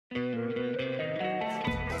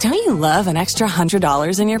Don't you love an extra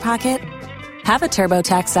 $100 in your pocket? Have a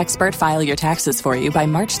TurboTax expert file your taxes for you by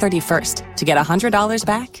March 31st to get $100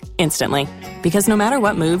 back instantly. Because no matter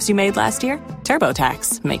what moves you made last year,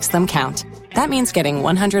 TurboTax makes them count. That means getting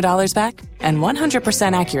 $100 back and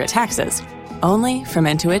 100% accurate taxes, only from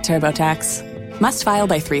Intuit TurboTax. Must file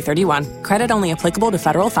by 3/31. Credit only applicable to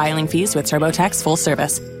federal filing fees with TurboTax full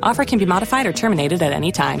service. Offer can be modified or terminated at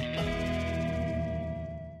any time.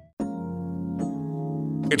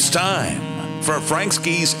 It's time for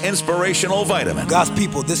Frankski's Inspirational Vitamin. God's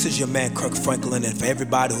people, this is your man, Kirk Franklin, and for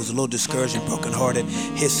everybody who's a little discouraged and brokenhearted,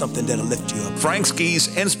 here's something that'll lift you up.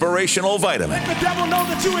 Frankski's Inspirational Vitamin. Let the devil know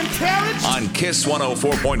that you encouraged. On KISS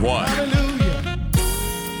 104.1. Hallelujah.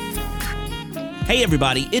 Hey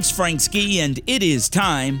everybody, it's Frank Ski, and it is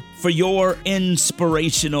time for your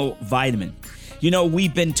Inspirational Vitamin. You know,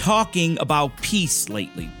 we've been talking about peace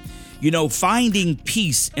lately. You know, finding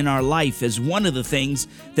peace in our life is one of the things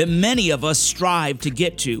that many of us strive to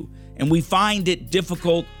get to, and we find it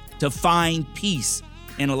difficult to find peace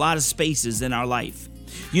in a lot of spaces in our life.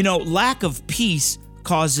 You know, lack of peace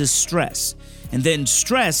causes stress, and then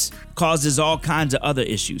stress causes all kinds of other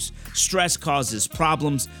issues. Stress causes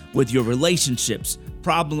problems with your relationships,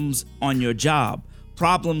 problems on your job,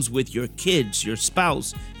 problems with your kids, your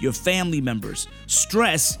spouse, your family members.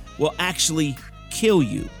 Stress will actually kill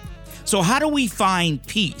you. So how do we find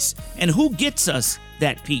peace, and who gets us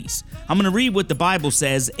that peace? I'm going to read what the Bible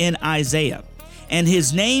says in Isaiah. And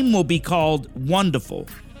his name will be called Wonderful,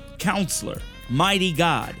 Counselor, Mighty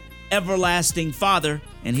God, Everlasting Father,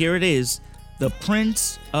 and here it is, the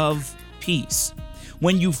Prince of Peace.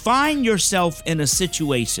 When you find yourself in a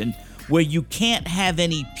situation where you can't have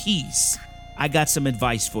any peace, I got some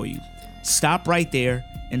advice for you. Stop right there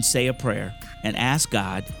and say a prayer and ask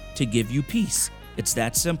God to give you peace. It's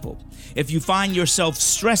that simple. If you find yourself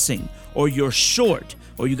stressing, or you're short,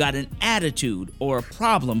 or you got an attitude or a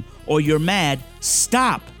problem, or you're mad,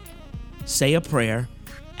 stop. Say a prayer.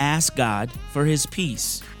 Ask God for his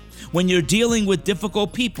peace. When you're dealing with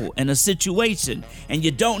difficult people in a situation and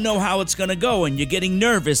you don't know how it's going to go and you're getting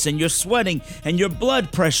nervous and you're sweating and your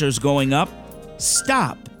blood pressure's going up,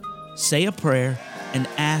 stop. Say a prayer and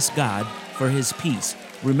ask God for his peace.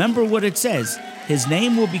 Remember what it says. His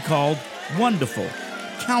name will be called Wonderful,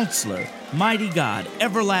 Counselor, Mighty God,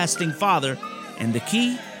 Everlasting Father, and the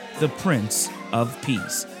key, the Prince of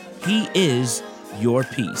Peace. He is your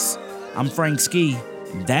peace. I'm Frank Ski.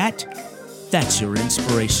 That's your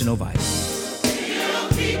Inspirational Vitamin. He'll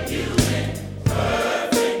keep you in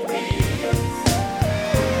perfect peace.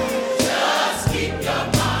 Just keep your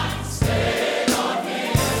mind stayed on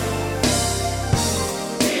him.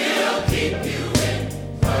 He'll keep you in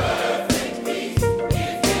perfect peace.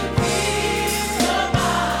 If you keep your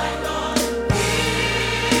mind on him,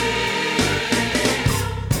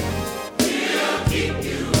 he'll keep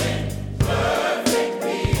you in perfect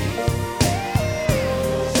peace.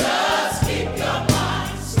 Just keep your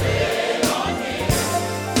mind stayed on him.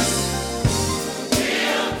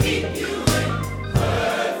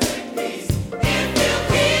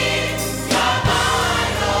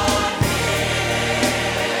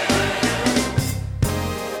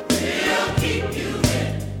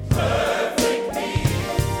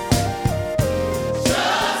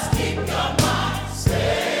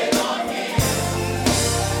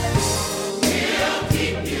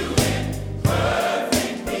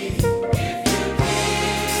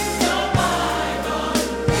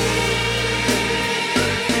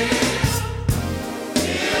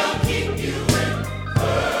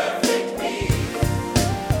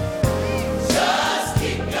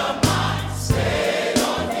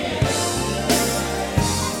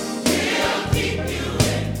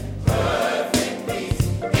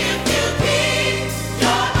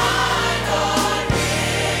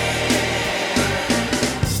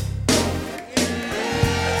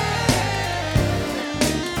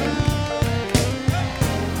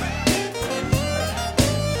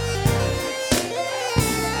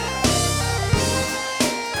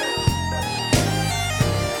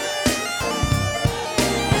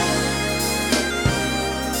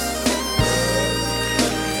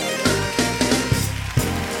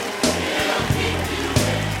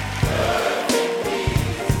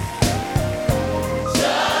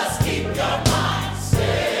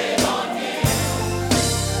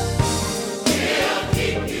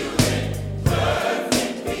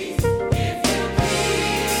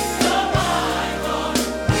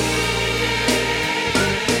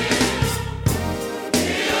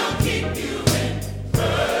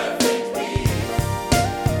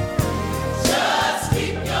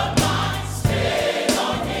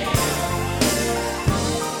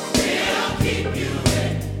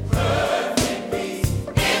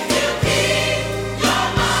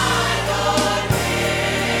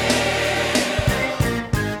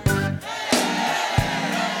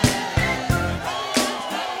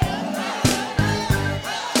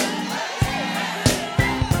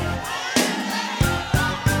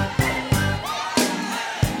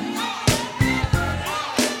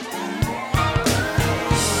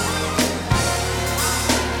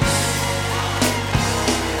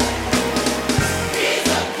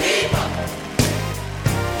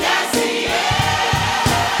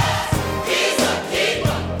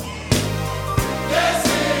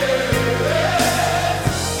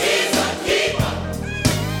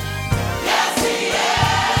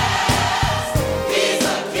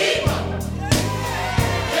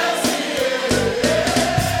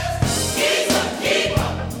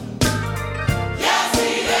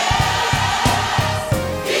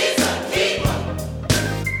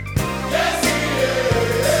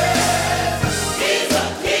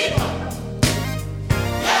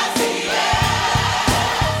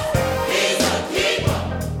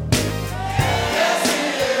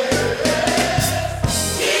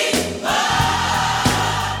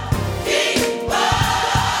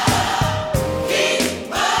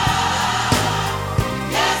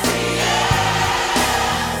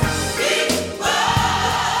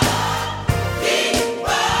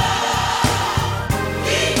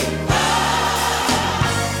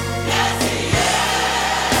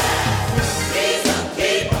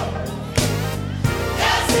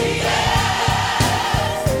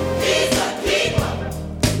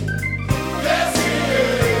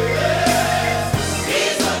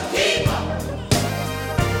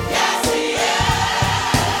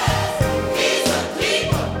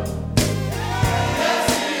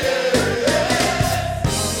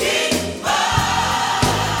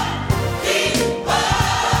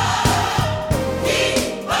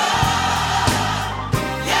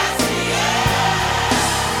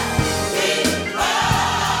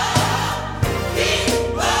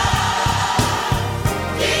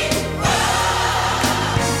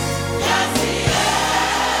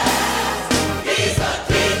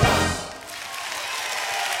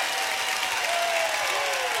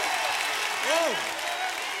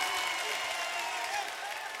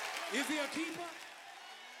 Is he a keeper?